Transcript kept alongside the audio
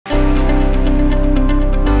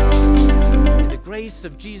grace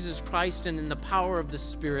of Jesus Christ and in the power of the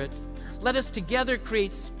Spirit, let us together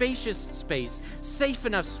create spacious space, safe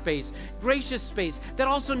enough space, gracious space that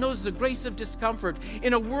also knows the grace of discomfort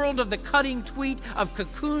in a world of the cutting tweet, of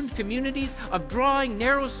cocooned communities, of drawing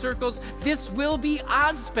narrow circles. This will be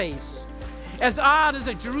odd space. As odd as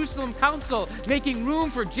a Jerusalem council making room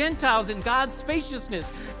for Gentiles in God's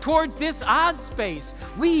spaciousness. Towards this odd space,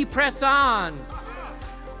 we press on.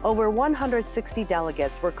 Over 160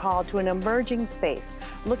 delegates were called to an emerging space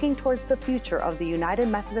looking towards the future of the United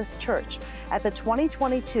Methodist Church at the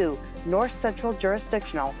 2022 North Central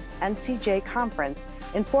Jurisdictional NCJ Conference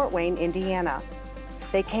in Fort Wayne, Indiana.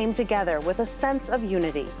 They came together with a sense of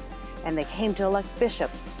unity, and they came to elect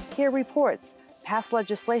bishops, hear reports, pass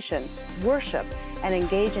legislation, worship, and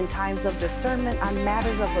engage in times of discernment on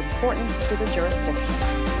matters of importance to the jurisdiction.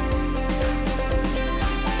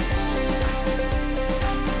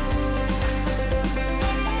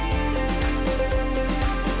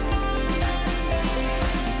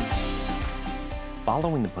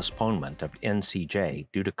 Following the postponement of NCJ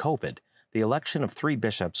due to COVID, the election of 3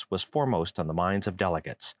 bishops was foremost on the minds of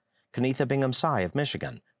delegates. Kenetha Bingham Tsai of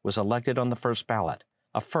Michigan was elected on the first ballot,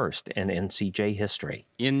 a first in NCJ history.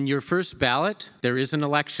 In your first ballot, there is an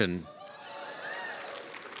election.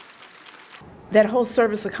 That whole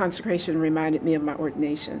service of consecration reminded me of my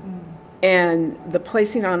ordination. And the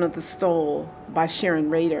placing on of the stole by Sharon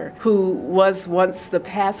Rader, who was once the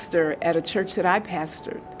pastor at a church that I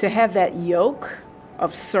pastored. To have that yoke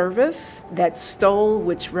of service, that stole,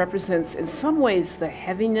 which represents in some ways the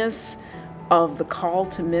heaviness of the call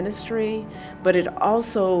to ministry, but it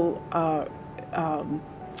also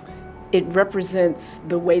it represents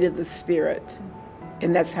the weight of the Spirit,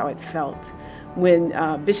 and that's how it felt. When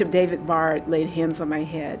Bishop David Bard laid hands on my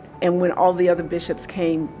head, and when all the other bishops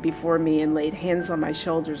came before me and laid hands on my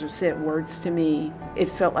shoulders or said words to me, it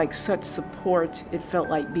felt like such support. It felt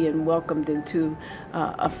like being welcomed into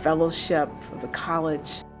a fellowship of the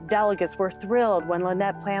college. Delegates were thrilled when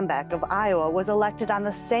Lynette Planbeck of Iowa was elected on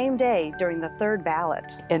the same day during the third ballot.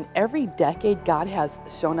 And every decade, God has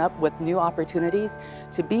shown up with new opportunities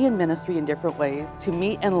to be in ministry in different ways, to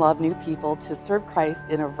meet and love new people, to serve Christ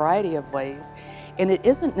in a variety of ways. And it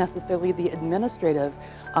isn't necessarily the administrative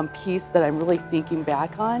piece that I'm really thinking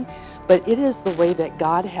back on, but it is the way that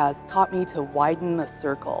God has taught me to widen the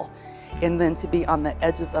circle, and then to be on the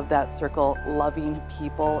edges of that circle, loving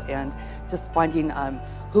people and just finding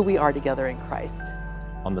who we are together in Christ.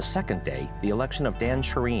 On the second day, the election of Dan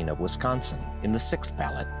Shireen of Wisconsin in the 6th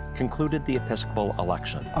ballot concluded the Episcopal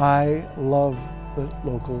election. I love the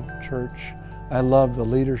local church. I love the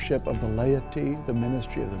leadership of the laity, the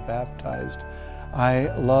ministry of the baptized. I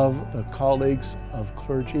love the colleagues of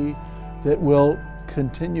clergy that will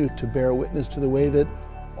continue to bear witness to the way that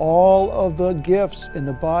all of the gifts in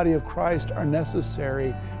the body of Christ are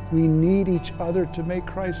necessary. We need each other to make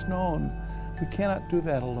Christ known. We cannot do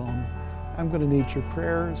that alone. I'm going to need your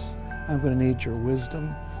prayers. I'm going to need your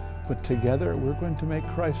wisdom. But together, we're going to make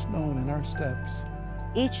Christ known in our steps.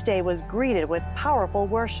 Each day was greeted with powerful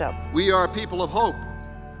worship. We are a people of hope.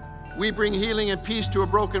 We bring healing and peace to a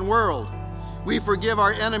broken world. We forgive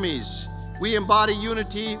our enemies. We embody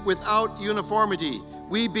unity without uniformity.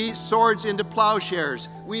 We beat swords into plowshares.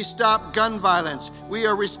 We stop gun violence. We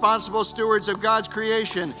are responsible stewards of God's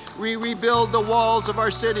creation. We rebuild the walls of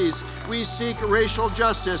our cities. We seek racial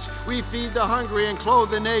justice. We feed the hungry and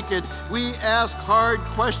clothe the naked. We ask hard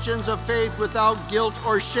questions of faith without guilt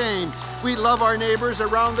or shame. We love our neighbors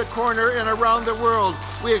around the corner and around the world.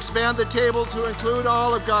 We expand the table to include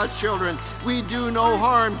all of God's children. We do no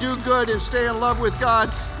harm, do good, and stay in love with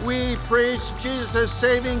God. We preach Jesus'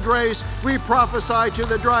 saving grace. We prophesy to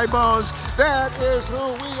the dry bones. That is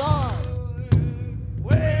who we are.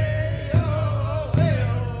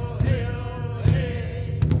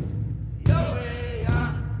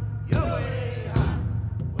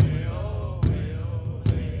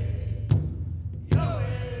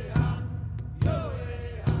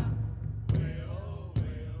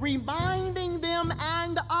 Reminding them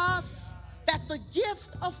and us that the gift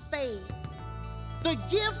of faith, the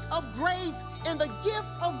gift of grace, and the gift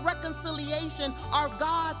of reconciliation are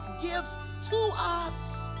God's gifts to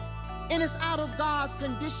us. And it's out of God's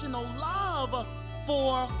conditional love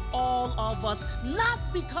for all of us, not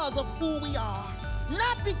because of who we are,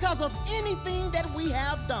 not because of anything that we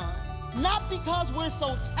have done, not because we're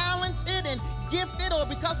so talented and gifted or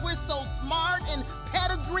because we're so smart and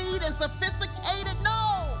pedigreed and sophisticated,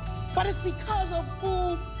 no, but it's because of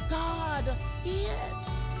who God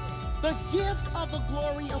is. The gift of the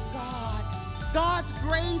glory of God. God's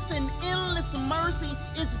grace and endless mercy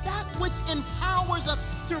is that which empowers us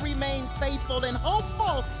to remain faithful and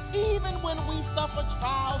hopeful even when we suffer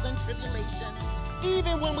trials and tribulations,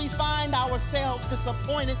 even when we find ourselves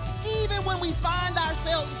disappointed, even when we find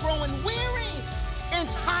ourselves growing weary and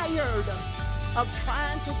tired of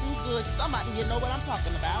trying to do good. Somebody here know what I'm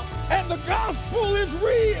talking about. And the gospel is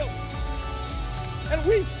real. And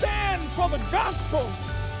we stand for the gospel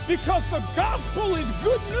because the gospel is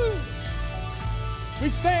good news. We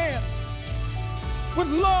stand with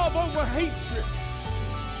love over hatred.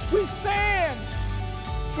 We stand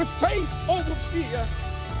with faith over fear.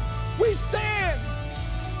 We stand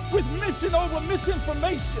with mission over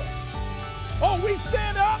misinformation. Oh, we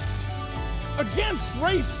stand up against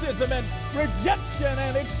racism and rejection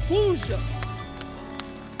and exclusion.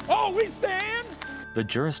 Oh, we stand. The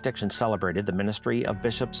jurisdiction celebrated the ministry of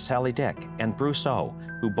Bishops Sally Dick and Bruce O,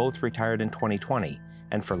 who both retired in 2020,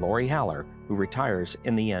 and for Lori Haller, who retires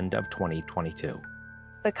in the end of 2022.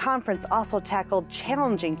 The conference also tackled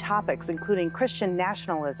challenging topics including Christian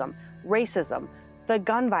nationalism, racism, the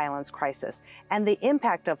gun violence crisis, and the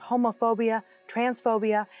impact of homophobia,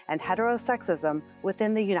 transphobia, and heterosexism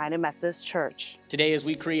within the United Methodist Church. Today, as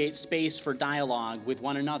we create space for dialogue with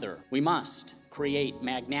one another, we must create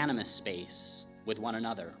magnanimous space with one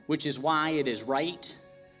another, which is why it is right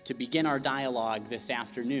to begin our dialogue this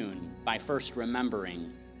afternoon by first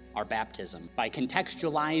remembering our baptism. By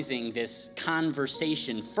contextualizing this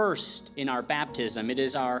conversation first in our baptism, it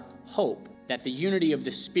is our hope that the unity of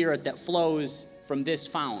the Spirit that flows from this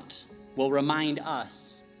fount will remind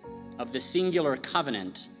us of the singular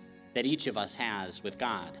covenant that each of us has with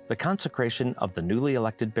God. The consecration of the newly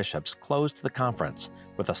elected bishops closed the conference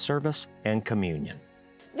with a service and communion.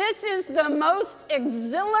 This is the most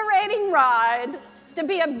exhilarating ride to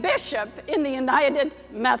be a bishop in the United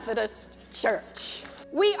Methodist Church.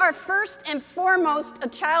 We are first and foremost a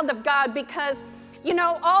child of God because, you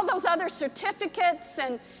know, all those other certificates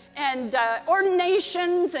and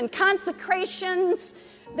ordinations and consecrations,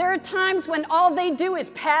 there are times when all they do is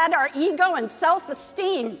pad our ego and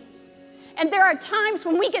self-esteem. And there are times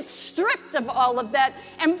when we get stripped of all of that,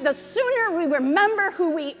 and the sooner we remember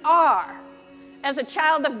who we are as a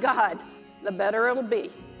child of God, the better it'll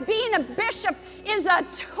be. Being a bishop is a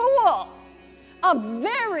tool, a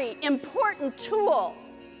very important tool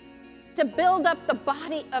to build up the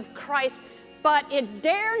body of Christ, but it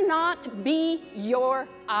dare not be your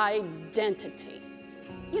identity.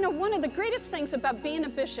 You know, one of the greatest things about being a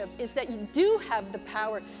bishop is that you do have the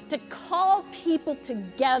power to call people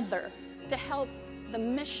together to help the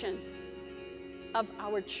mission of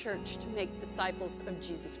our church to make disciples of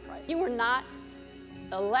Jesus Christ. You were not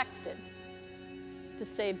elected to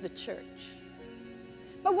save the church.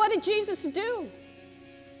 But what did Jesus do?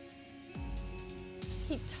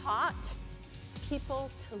 He taught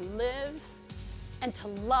people to live and to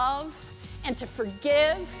love and to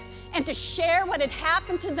forgive and to share what had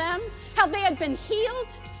happened to them, how they had been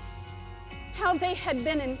healed, how they had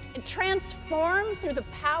been transformed through the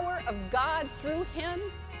power of God through him,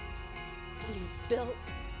 and he built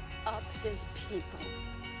up his people.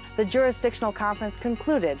 The jurisdictional conference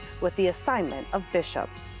concluded with the assignment of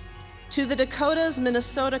bishops. To the Dakotas,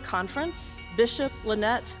 Minnesota Conference, Bishop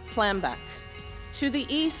Lynette Plambeck. To the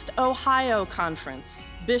East Ohio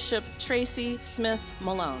Conference, Bishop Tracy Smith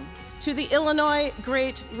Malone. To the Illinois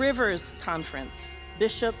Great Rivers Conference,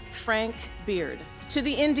 Bishop Frank Beard. To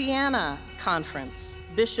the Indiana Conference,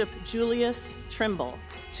 Bishop Julius Trimble.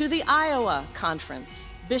 To the Iowa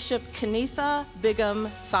Conference, Bishop Kenitha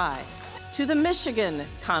Bigham Tsai. To the Michigan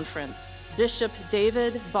Conference, Bishop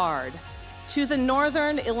David Bard. To the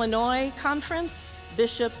Northern Illinois Conference,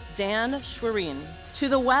 Bishop Dan Schwerin. To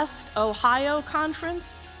the West Ohio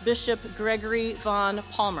Conference, Bishop Gregory Von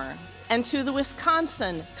Palmer. And to the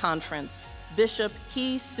Wisconsin Conference, Bishop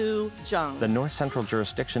Hee-Soo Jung. The North Central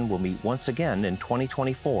jurisdiction will meet once again in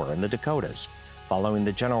 2024 in the Dakotas, following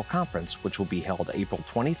the General Conference, which will be held April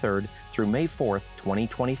 23rd through May 4th,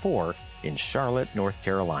 2024 in Charlotte, North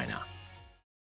Carolina.